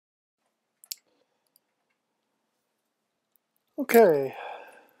Okay,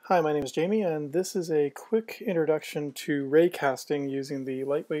 hi, my name is Jamie, and this is a quick introduction to raycasting using the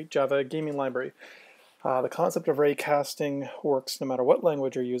lightweight Java gaming library. The concept of raycasting works no matter what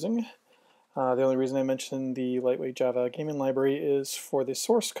language you're using. The only reason I mention the lightweight Java gaming library is for the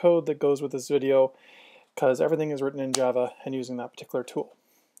source code that goes with this video, because everything is written in Java and using that particular tool.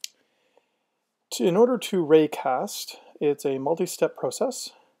 In order to raycast, it's a multi-step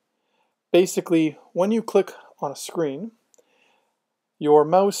process. Basically, when you click on a screen, your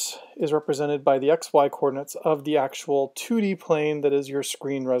mouse is represented by the XY coordinates of the actual 2D plane that is your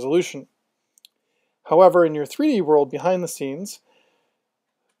screen resolution. However, in your 3D world behind the scenes,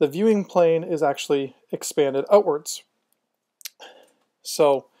 the viewing plane is actually expanded outwards.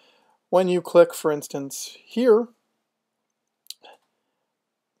 So when you click, for instance, here,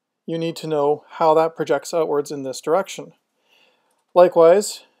 you need to know how that projects outwards in this direction.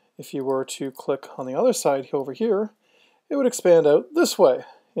 Likewise, if you were to click on the other side over here, it would expand out this way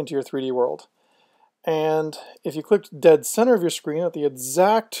into your 3D world. And if you clicked dead center of your screen at the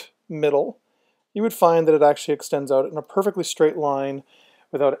exact middle, you would find that it actually extends out in a perfectly straight line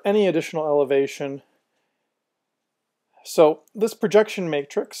without any additional elevation. So this projection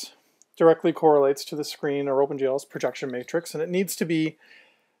matrix directly correlates to the screen or OpenGL's projection matrix, and it needs to be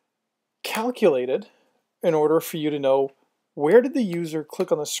calculated in order for you to know where did the user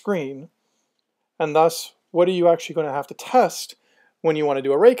click on the screen, and thus what are you actually going to have to test when you want to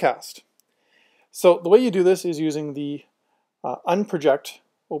do a raycast. So the way you do this is using the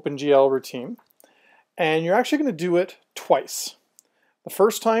UnprojectUtil routine, and you're actually going to do it twice. The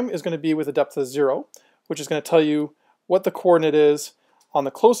first time is going to be with a depth of 0, which is going to tell you what the coordinate is on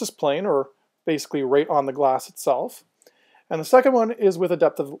the closest plane, or basically right on the glass itself. And the second one is with a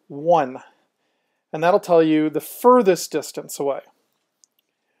depth of 1, and that'll tell you the furthest distance away.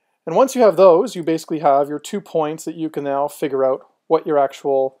 And once you have those, you basically have your 2 points that you can now figure out what your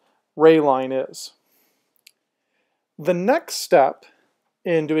actual ray line is. The next step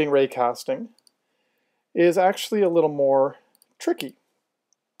in doing raycasting is actually a little more tricky.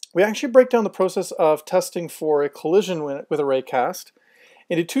 We actually break down the process of testing for a collision with a raycast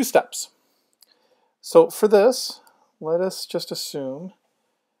into 2 steps. So for this, let us just assume,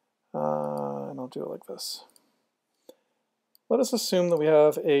 and I'll do it like this. Let us assume that we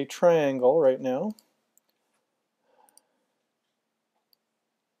have a triangle right now.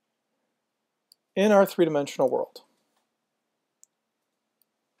 In our 3-dimensional world.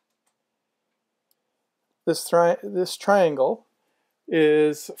 This triangle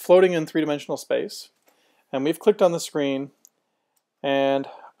is floating in 3-dimensional space, and we've clicked on the screen, and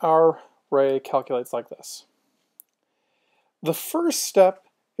our ray calculates like this. The first step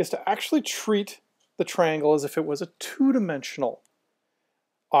is to actually treat the triangle as if it was a 2-dimensional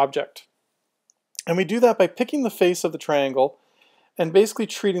object. And we do that by picking the face of the triangle and basically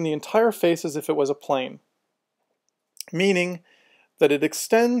treating the entire face as if it was a plane, meaning that it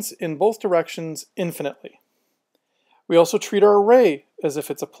extends in both directions infinitely. We also treat our ray as if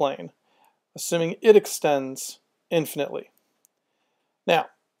it's a plane, assuming it extends infinitely. Now,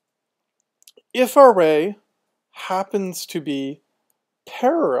 if our ray happens to be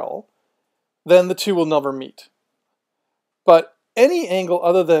parallel, then the two will never meet. But any angle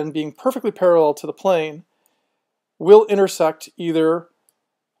other than being perfectly parallel to the plane will intersect either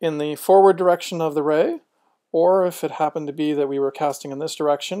in the forward direction of the ray, or if it happened to be that we were casting in this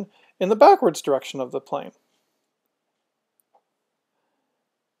direction, in the backwards direction of the plane.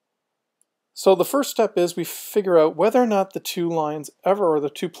 So the first step is we figure out whether or not the 2 lines ever, or the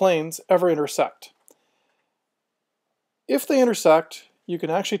 2 planes ever intersect. If they intersect, you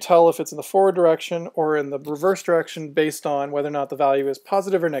can actually tell if it's in the forward direction or in the reverse direction based on whether or not the value is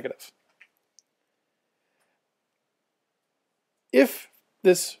positive or negative. If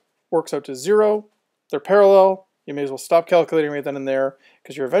this works out to 0, they're parallel, you may as well stop calculating right then and there,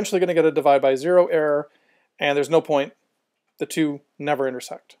 because you're eventually going to get a divide by 0 error, and there's no point. The 2 never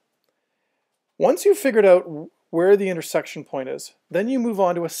intersect. Once you've figured out where the intersection point is, then you move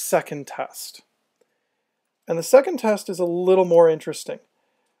on to a second test. And the second test is a little more interesting.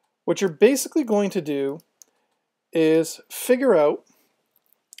 What you're basically going to do is figure out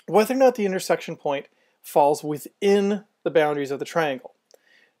whether or not the intersection point falls within the boundaries of the triangle.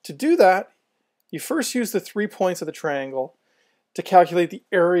 To do that, you first use the 3 points of the triangle to calculate the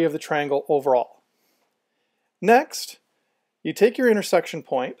area of the triangle overall. Next, you take your intersection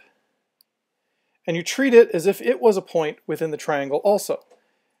point and you treat it as if it was a point within the triangle also.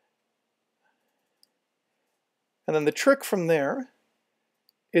 And then the trick from there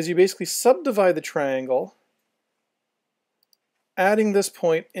is you basically subdivide the triangle, adding this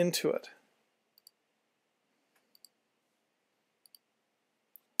point into it.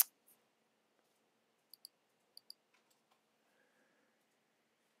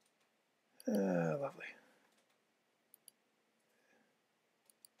 Lovely.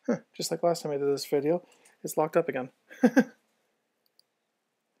 Huh, just like last time I did this video, it's locked up again.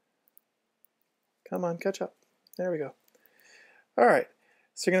 Come on, catch up. There we go. All right,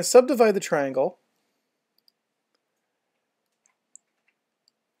 so you're going to subdivide the triangle.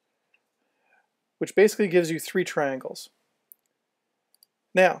 Which basically gives you 3 triangles.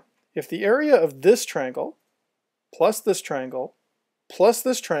 Now, if the area of this triangle plus this triangle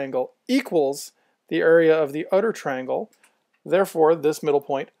equals the area of the other triangle, therefore this middle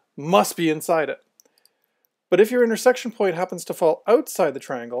point must be inside it. But if your intersection point happens to fall outside the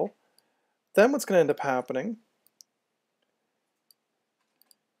triangle, then what's going to end up happening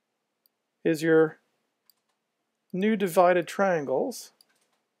is your new divided triangles,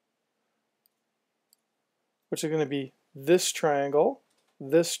 which are going to be this triangle,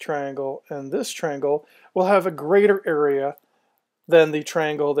 and this triangle, will have a greater area than the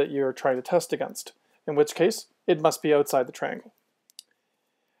triangle that you're trying to test against, in which case it must be outside the triangle.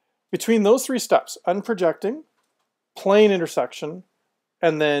 Between those 3 steps, unprojecting, plane intersection,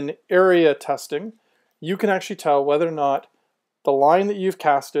 and then area testing, you can actually tell whether or not the line that you've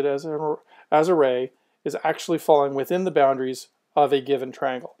casted as a ray is actually falling within the boundaries of a given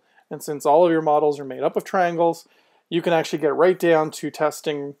triangle. And since all of your models are made up of triangles, you can actually get right down to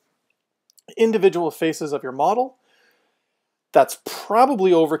testing individual faces of your model. That's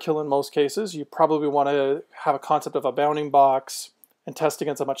probably overkill in most cases. You probably want to have a concept of a bounding box and test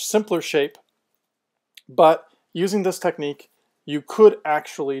against a much simpler shape. But using this technique, you could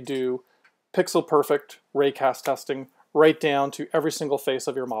actually do pixel perfect raycast testing right down to every single face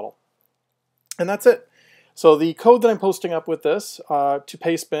of your model. And that's it. So the code that I'm posting up with this to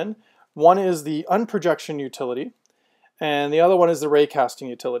Pastebin, one is the Unprojection utility, and the other one is the Raycasting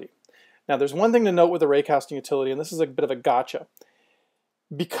utility. Now there's one thing to note with the Raycasting utility, and this is a bit of a gotcha.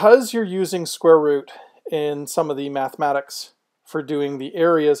 Because you're using square root in some of the mathematics for doing the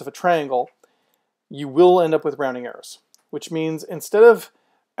areas of a triangle, you will end up with rounding errors, which means instead of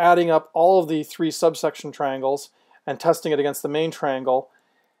adding up all of the 3 subsection triangles and testing it against the main triangle,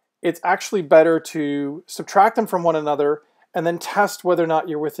 it's actually better to subtract them from one another and then test whether or not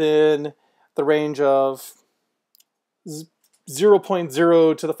you're within the range of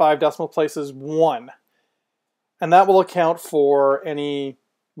 0.0 to the 5 decimal places 1. And that will account for any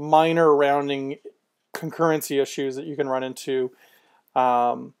minor rounding concurrency issues that you can run into.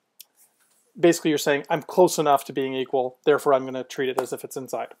 Basically, you're saying, I'm close enough to being equal, therefore I'm going to treat it as if it's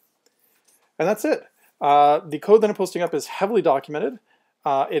inside. And that's it. The code that I'm posting up is heavily documented.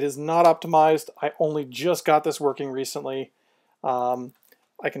 It is not optimized. I only just got this working recently.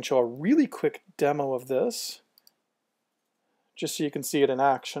 I can show a really quick demo of this, just so you can see it in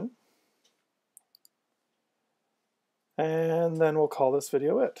action. And then we'll call this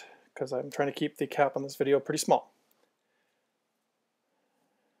video it, because I'm trying to keep the cap on this video pretty small.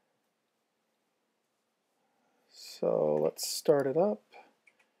 So let's start it up.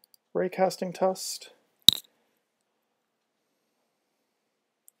 Raycasting test.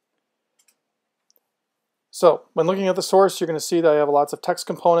 So when looking at the source, you're going to see that I have lots of text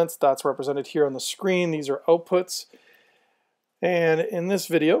components. That's represented here on the screen. These are outputs. And in this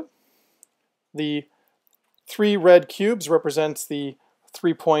video, the 3 red cubes represents the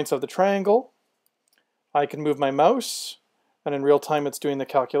 3 points of the triangle. I can move my mouse, and in real time it's doing the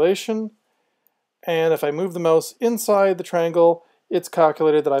calculation. And if I move the mouse inside the triangle, it's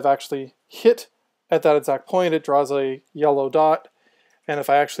calculated that I've actually hit at that exact point. It draws a yellow dot. And if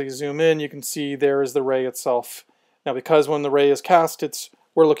I actually zoom in, you can see there is the ray itself. Now, because when the ray is cast,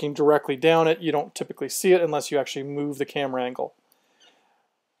 we're looking directly down it. You don't typically see it unless you actually move the camera angle.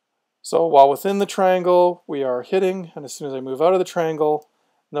 So while within the triangle, we are hitting, and as soon as I move out of the triangle,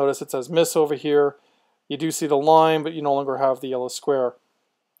 notice it says miss over here. You do see the line, but you no longer have the yellow square.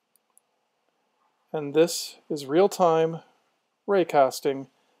 And this is real-time raycasting,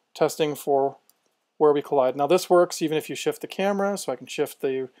 testing for where we collide. Now this works even if you shift the camera, so I can shift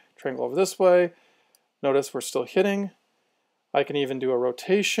the triangle over this way. Notice we're still hitting. I can even do a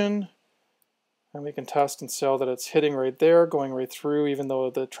rotation, and we can test and show that it's hitting right there, going right through, even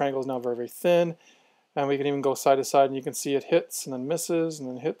though the triangle is now very, very thin. And we can even go side to side, and you can see it hits and then misses and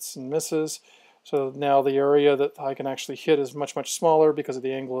then hits and misses. So now the area that I can actually hit is much, much smaller because of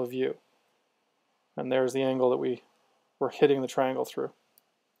the angle of view. And there's the angle that we're hitting the triangle through.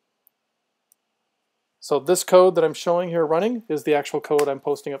 So this code that I'm showing here running is the actual code I'm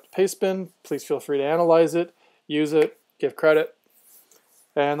posting up to Pastebin. Please feel free to analyze it, use it, give credit,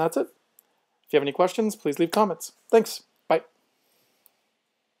 and that's it. If you have any questions, please leave comments. Thanks.